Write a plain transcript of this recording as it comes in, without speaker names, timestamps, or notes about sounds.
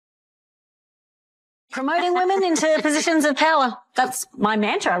Promoting women into positions of power. That's my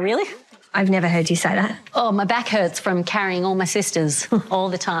mantra, really. I've never heard you say that. Oh, my back hurts from carrying all my sisters all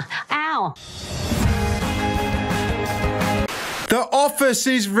the time. Ow. The Office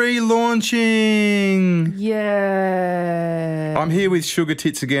is relaunching. Yeah. I'm here with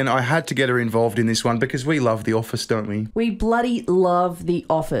SugarTits again. I had to get her involved in this one because we love The Office, don't we? We bloody love The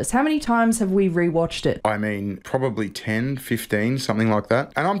Office. How many times have we rewatched it? I mean, probably 10, 15, something like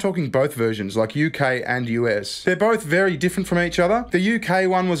that. And I'm talking both versions, like UK and US. They're both very different from each other. The UK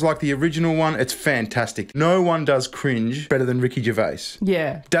one was like the original one. It's fantastic. No one does cringe better than Ricky Gervais.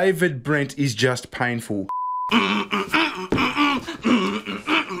 Yeah. David Brent is just painful.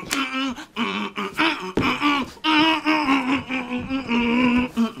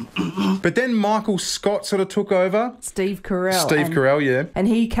 But then Michael Scott sort of took over. Steve Carell. Steve Carell, yeah. And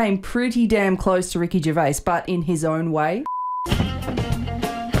he came pretty damn close to Ricky Gervais, but in his own way.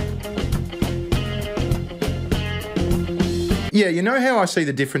 Yeah, you know how I see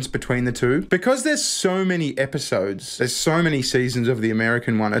the difference between the two? Because there's so many episodes, there's so many seasons of the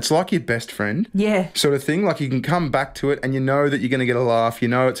American one, it's like your best friend. Yeah. Sort of thing. Like you can come back to it and you know that you're going to get a laugh, you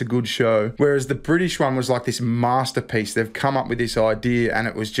know it's a good show. Whereas the British one was like this masterpiece. They've come up with this idea and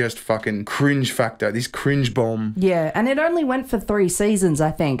it was just fucking cringe factor, this cringe bomb. Yeah, and it only went for 3 seasons,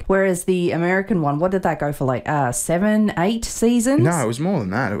 I think. Whereas the American one, what did that go for, like 7, 8 seasons? No, it was more than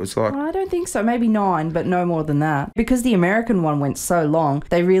that. It was like... I don't think so. Maybe 9, but no more than that. Because the American one went so long,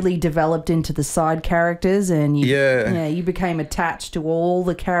 they really developed into the side characters and you became attached to all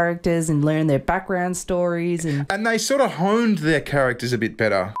the characters and learned their background stories. And they sort of honed their characters a bit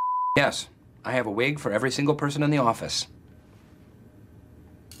better. Yes, I have a wig for every single person in the office.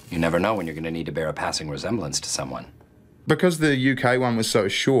 You never know when you're going to need to bear a passing resemblance to someone. Because the UK one was so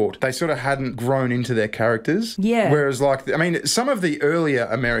short, they sort of hadn't grown into their characters. Yeah. Whereas, like, I mean, some of the earlier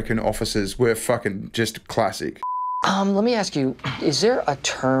American officers were fucking just classic. Let me ask you, is there a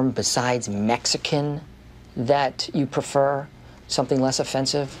term besides Mexican that you prefer? Something less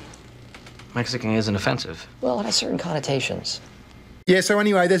offensive? Mexican isn't offensive. Well, it has certain connotations. Yeah, so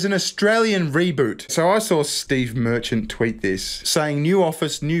anyway, there's an Australian reboot. So I saw Steve Merchant tweet this, saying new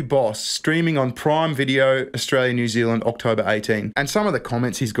office, new boss, streaming on Prime Video, Australia, New Zealand, October 18. And some of the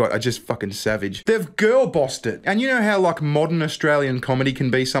comments he's got are just fucking savage. They've girl bossed it. And you know how like modern Australian comedy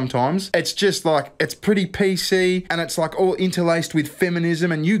can be sometimes? It's just like, it's pretty PC and it's like all interlaced with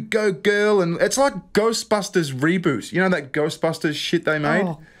feminism and you go girl and it's like Ghostbusters reboot. You know that Ghostbusters shit they made?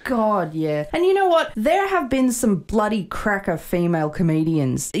 Oh. God, yeah. And you know what? There have been some bloody cracker female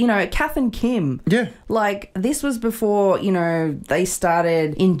comedians. You know, Kath and Kim. Yeah. Like, this was before, you know, they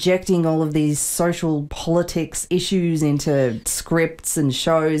started injecting all of these social politics issues into scripts and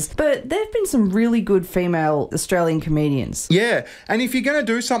shows. But there have been some really good female Australian comedians. Yeah. And if you're going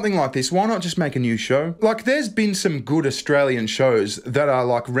to do something like this, why not just make a new show? Like, there's been some good Australian shows that are,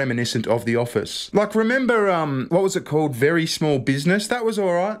 like, reminiscent of The Office. Like, remember, what was it called? Very Small Business? That was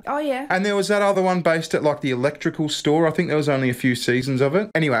all right. Oh, yeah. And there was that other one based at like the electrical store. I think there was only a few seasons of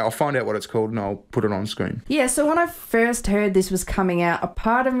it. Anyway, I'll find out what it's called and I'll put it on screen. Yeah, so when I first heard this was coming out, a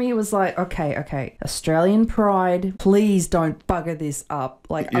part of me was like, okay, Australian pride, please don't bugger this up.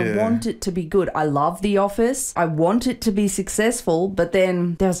 Like, I want it to be good. I love The Office. I want it to be successful, but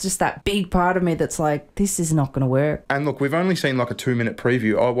then there's just that big part of me that's like, this is not going to work. And look, we've only seen like a 2-minute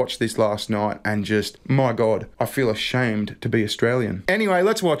preview. I watched this last night and just, my God, I feel ashamed to be Australian. Anyway,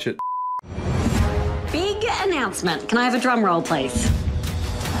 let's watch it. Big announcement. Can I have a drum roll, please?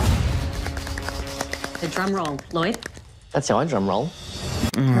 The drum roll, Lloyd. That's how I drum roll.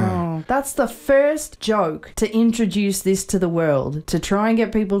 Oh, that's the first joke to introduce this to the world, to try and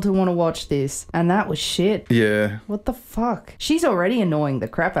get people to want to watch this, and that was shit. Yeah. What the fuck? She's already annoying the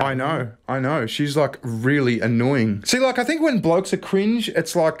crap out of me. I know. She's like really annoying. See, like I think when blokes are cringe,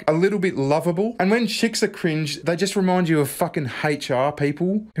 it's like a little bit lovable. And when chicks are cringe, they just remind you of fucking HR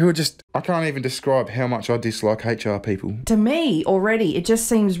people who are just, I can't even describe how much I dislike HR people. To me, already, it just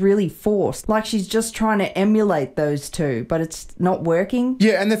seems really forced. Like she's just trying to emulate those two, but it's not working.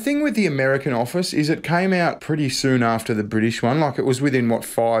 Yeah, and the thing with the American Office is it came out pretty soon after the British one. Like it was within, what,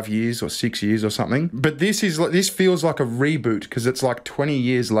 5 years or 6 years or something. But this feels like a reboot because it's like 20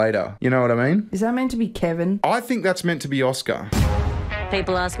 years later. You know what I mean? Is that meant to be Kevin? I think that's meant to be Oscar.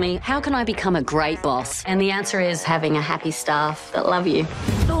 People ask me, how can I become a great boss? And the answer is having a happy staff that love you.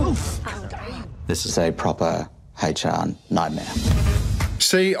 This is a proper HR nightmare.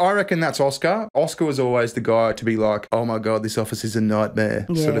 See, I reckon that's Oscar. Oscar was always the guy to be like, oh my God, this office is a nightmare,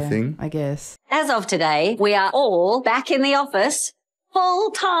 sort of thing. I guess. As of today, we are all back in the office full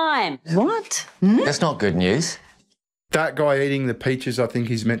time. What? That's not good news. That guy eating the peaches, I think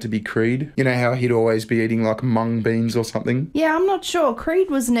he's meant to be Creed. You know how he'd always be eating like mung beans or something? Yeah, I'm not sure. Creed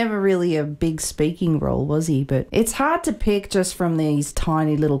was never really a big speaking role, was he? But it's hard to pick just from these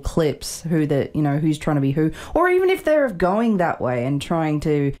tiny little clips who's trying to be who. Or even if they're going that way and trying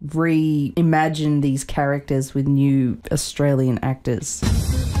to reimagine these characters with new Australian actors.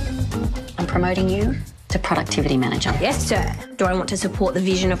 I'm promoting you to productivity manager. Yes, sir. Do I want to support the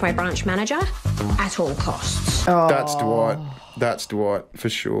vision of my branch manager? At all costs. Oh. That's Dwight. That's Dwight, for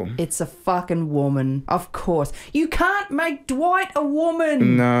sure. It's a fucking woman. Of course. You can't make Dwight a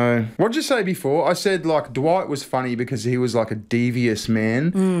woman. No. What'd you say before? I said, like, Dwight was funny because he was like a devious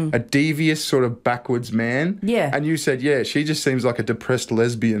man. A devious sort of backwards man. Yeah. And you said, yeah, she just seems like a depressed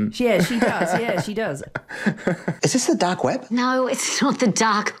lesbian. Yeah, she does. Yeah, she does. Is this the dark web? No, it's not the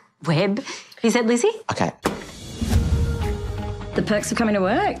dark web. Is that Lizzie? Okay. The perks of coming to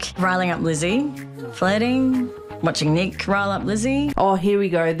work. Riling up Lizzie. Flirting. Watching Nick rile up Lizzie. Oh, here we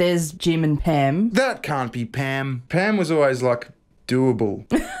go. There's Jim and Pam. That can't be Pam. Pam was always, like, doable.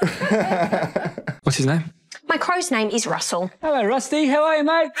 What's his name? My crow's name is Russell. Hello, Rusty. How are you,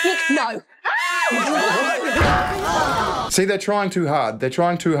 mate? Nick, no. See, they're trying too hard. They're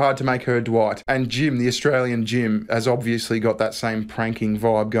trying too hard to make her Dwight. And Jim, the Australian Jim, has obviously got that same pranking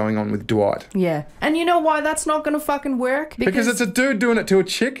vibe going on with Dwight. Yeah. And you know why that's not going to fucking work? Because it's a dude doing it to a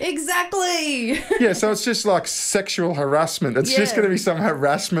chick. Exactly. Yeah, so it's just like sexual harassment. It's just going to be some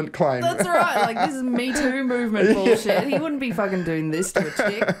harassment claim. That's right. Like, this is Me Too movement bullshit. He wouldn't be fucking doing this to a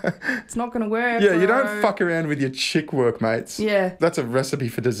chick. It's not going to work. Yeah, you bro. don't fuck around with your chick workmates. Yeah. That's a recipe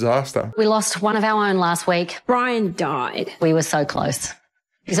for disaster. We lost one of our own last week. Brian died. We were so close.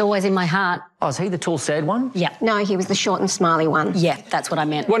 He's always in my heart. Oh, is he the tall, sad one? Yeah. No, he was the short and smiley one. Yeah, that's what I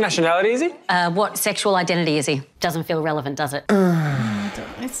meant. What nationality is he? What sexual identity is he? Doesn't feel relevant, does it?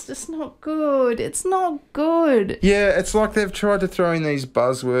 It's just not good. It's not good. Yeah, it's like they've tried to throw in these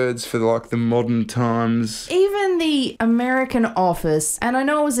buzzwords for like the modern times. Even the American Office, and I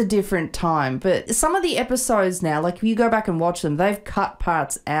know it was a different time, but some of the episodes now, like if you go back and watch them, they've cut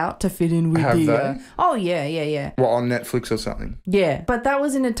parts out to fit in with Have the... they? Oh, yeah. What, on Netflix or something? Yeah, but that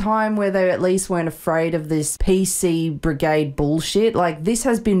was in a time where they at least weren't afraid of this PC Brigade bullshit. Like, this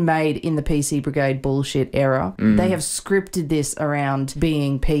has been made in the PC Brigade bullshit era. They have scripted this around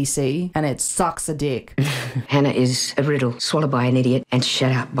being PC, and it sucks a dick. Hannah is a riddle swallowed by an idiot and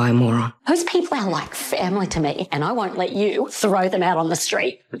shut out by a moron. Those people are like family to me, and I won't let you throw them out on the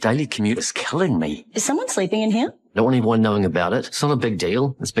street. The daily commute is killing me. Is someone sleeping in here? Don't want anyone knowing about it. It's not a big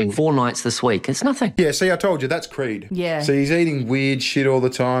deal. It's been 4 nights this week. It's nothing. Yeah, see, I told you, that's Creed. Yeah. So he's eating weird shit all the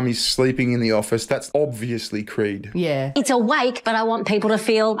time. He's sleeping in the office. That's obviously Creed. Yeah. It's awake, but I want people to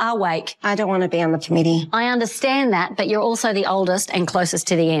feel awake. I don't want to be on the committee. I understand that, but you're also the oldest and closest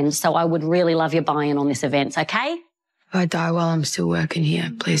to the end, so I would really love your buy-in on this event, okay? If I die while I'm still working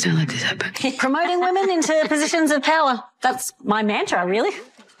here, please don't let this happen. Promoting women into positions of power. That's my mantra, really.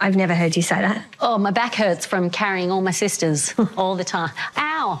 I've never heard you say that. Oh, my back hurts from carrying all my sisters all the time.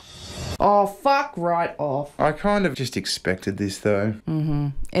 Ow! Oh, fuck right off. I kind of just expected this, though.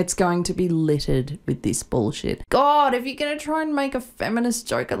 It's going to be littered with this bullshit. God, if you're going to try and make a feminist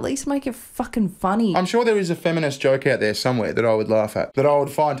joke, at least make it fucking funny. I'm sure there is a feminist joke out there somewhere that I would laugh at, that I would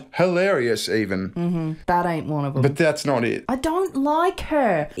find hilarious even. That ain't one of them. But that's not it. I don't like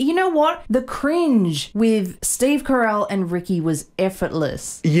her. You know what? The cringe with Steve Carell and Ricky was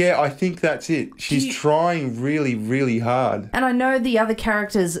effortless. Yeah, I think that's it. She's trying really, really hard. And I know the other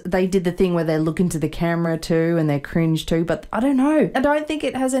characters, they did the thing where they look into the camera too and they're cringe too, but I don't know. I don't think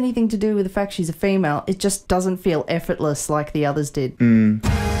it has anything to do with the fact she's a female. It just doesn't feel effortless like the others did. Okay,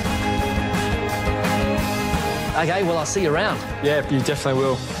 well, I'll see you around. Yeah, you definitely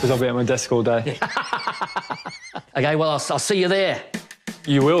will, because I'll be at my desk all day. Okay, well, I'll see you there.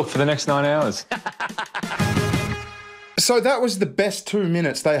 You will for the next 9 hours. So that was the best 2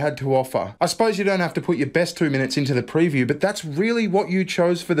 minutes they had to offer. I suppose you don't have to put your best 2 minutes into the preview, but that's really what you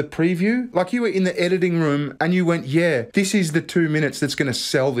chose for the preview? Like, you were in the editing room and you went, yeah, this is the 2 minutes that's going to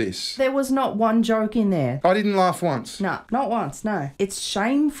sell this. There was not one joke in there. I didn't laugh once. No, not once, no. It's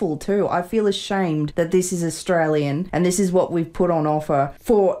shameful too. I feel ashamed that this is Australian and this is what we've put on offer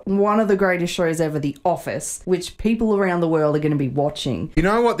for one of the greatest shows ever, The Office, which people around the world are going to be watching. You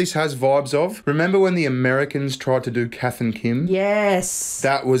know what this has vibes of? Remember when the Americans tried to do Kath and Kim. Yes.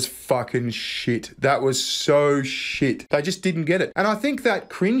 That was fucking shit. That was so shit. They just didn't get it. And I think that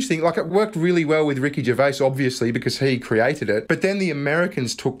cringe thing, like, it worked really well with Ricky Gervais, obviously, because he created it. But then the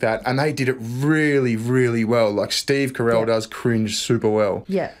Americans took that and they did it really, really well. Like, Steve Carell does cringe super well.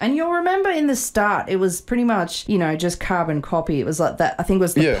 Yeah. And you'll remember in the start, it was pretty much, you know, just carbon copy. It was like that, I think it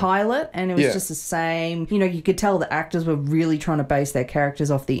was the pilot, and it was just the same. You know, you could tell the actors were really trying to base their characters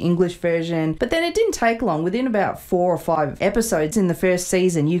off the English version. But then it didn't take long. Within about 4 or 5 episodes in the first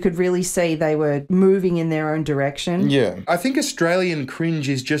season, you could really see they were moving in their own direction. Yeah. I think Australian cringe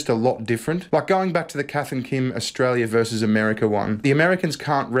is just a lot different. Like, going back to the Kath and Kim Australia versus America one, the Americans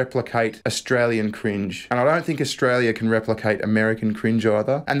can't replicate Australian cringe. And I don't think Australia can replicate American cringe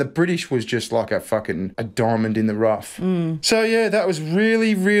either. And the British was just like a diamond in the rough. So yeah, that was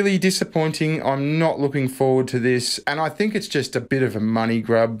really, really disappointing. I'm not looking forward to this. And I think it's just a bit of a money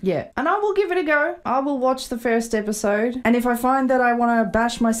grab. Yeah. And I will give it a go. I will watch the first episode. And if I find that I want to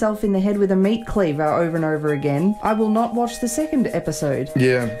bash myself in the head with a meat cleaver over and over again, I will not watch the second episode.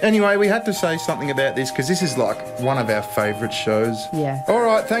 Yeah. Anyway, we had to say something about this because this is like one of our favourite shows. Yeah. All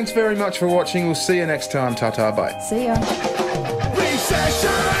right. Thanks very much for watching. We'll see you next time. Ta-ta, bye. See ya.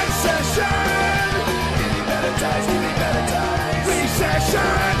 Recession. Give me better times.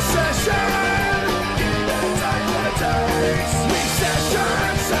 Recession.